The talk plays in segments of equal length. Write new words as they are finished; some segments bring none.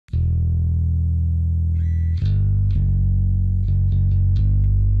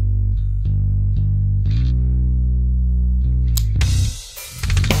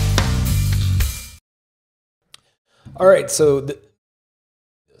All right, so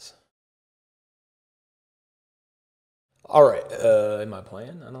all right, am I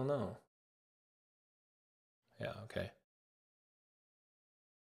playing? I don't know. Yeah, okay.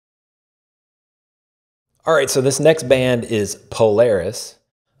 All right, so this next band is Polaris.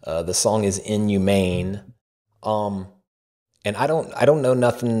 The song is Inhumane. And I don't know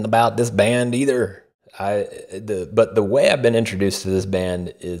nothing about this band either. But the way I've been introduced to this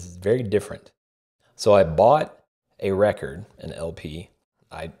band is very different. So I bought a record, an LP.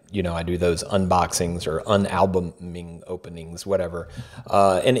 I do those unboxings or unalbuming openings, whatever.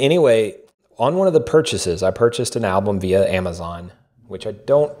 And anyway, on one of the purchases, I purchased an album via Amazon, which I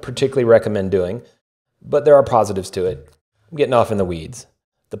don't particularly recommend doing, but there are positives to it. I'm getting off in the weeds.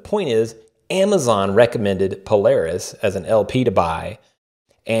 The point is, Amazon recommended Polaris as an LP to buy,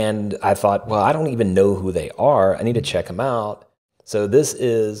 and I thought, well, I don't even know who they are. I need to check them out. So this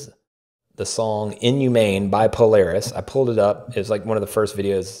is the song Inhumane by Polaris. I pulled it up. It was like one of the first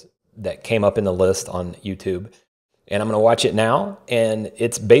videos that came up in the list on YouTube. And I'm going to watch it now. And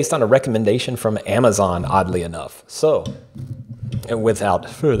it's based on a recommendation from Amazon, oddly enough. So, and without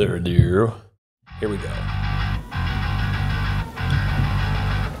further ado, here we go.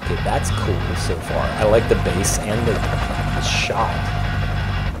 Okay, that's cool so far. I like the bass and the shot.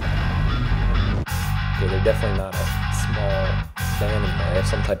 Okay, they're definitely not a small band anymore. They have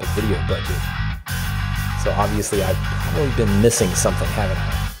some type of video budget. So obviously I've probably been missing something, haven't I?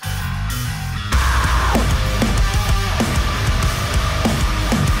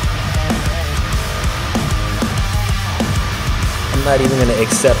 I'm not even going to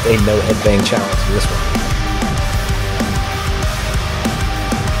accept a no headbang challenge for this one.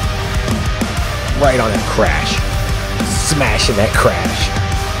 Right on that crash. Smashing that crash.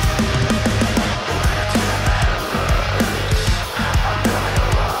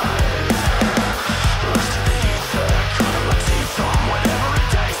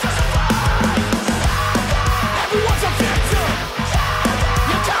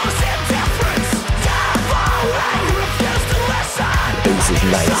 Is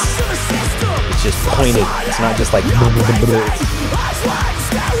nice. It's just pointed. It's not just like it's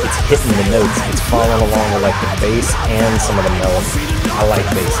hitting the notes. It's following along with like the bass and some of the melody. I like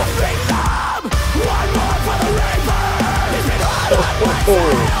bass like that.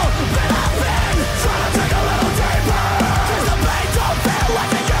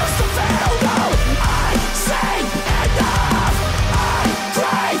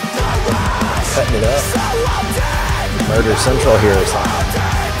 Cutting it up. Murder Central here or something.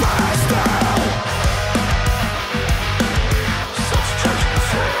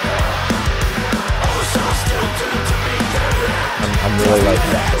 I'm really like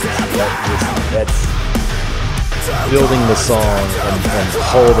that. That's building the song and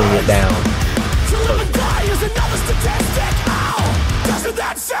holding it down.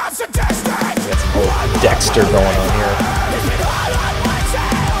 Got some old Dexter going on here.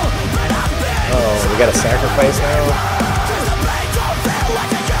 Oh, we got a sacrifice now?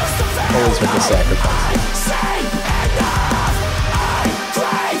 Always with the sacrifice.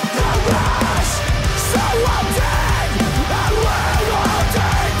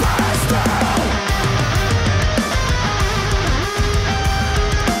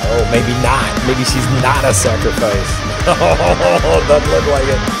 Oh, maybe not. Maybe she's not a sacrifice. Oh, doesn't look like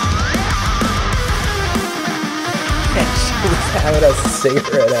it. She was having a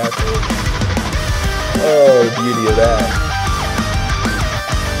cigarette afterwards. Oh, the beauty of that.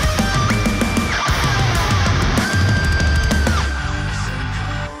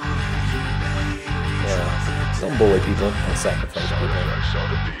 Yeah, don't bully people and sacrifice people.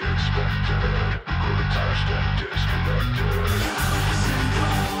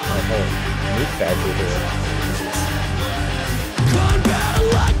 Oh, meat factory here.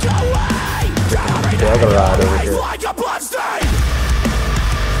 Delgarod over here.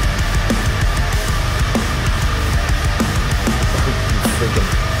 Freaking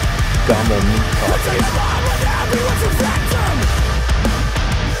gumbo meat coffee.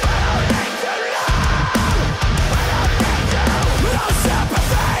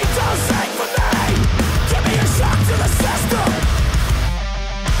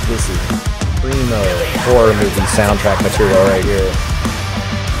 This is primo horror movie soundtrack material right here.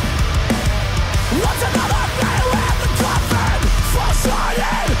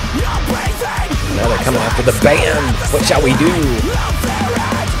 Now they're coming after the band. What shall we do?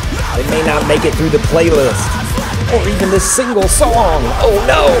 They may not make it through the playlist or even this single song. Oh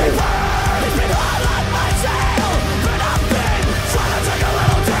no!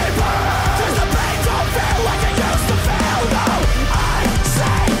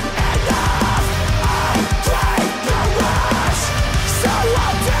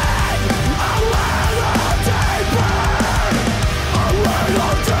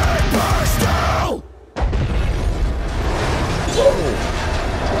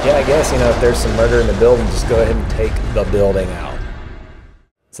 know, if there's some murder in the building, just go ahead and take the building out.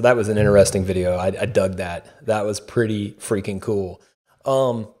 So that was an interesting video. I dug that. That was pretty freaking cool.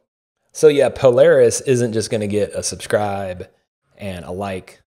 So yeah, Polaris isn't just going to get a subscribe and a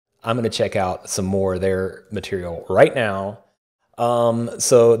like. I'm going to check out some more of their material right now.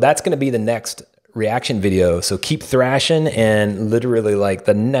 So that's going to be the next reaction video. So keep thrashing, and literally like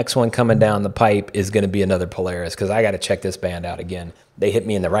the next one coming down the pipe is going to be another Polaris, because I got to check this band out again. They hit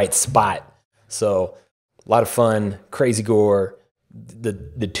me in the right spot. So a lot of fun, crazy gore.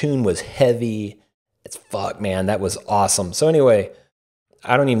 The tune was heavy. It's fuck, man. That was awesome. So anyway,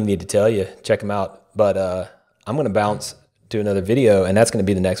 I don't even need to tell you, check them out. But I'm going to bounce to another video, and that's going to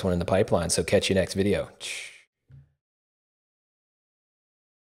be the next one in the pipeline. So catch you next video.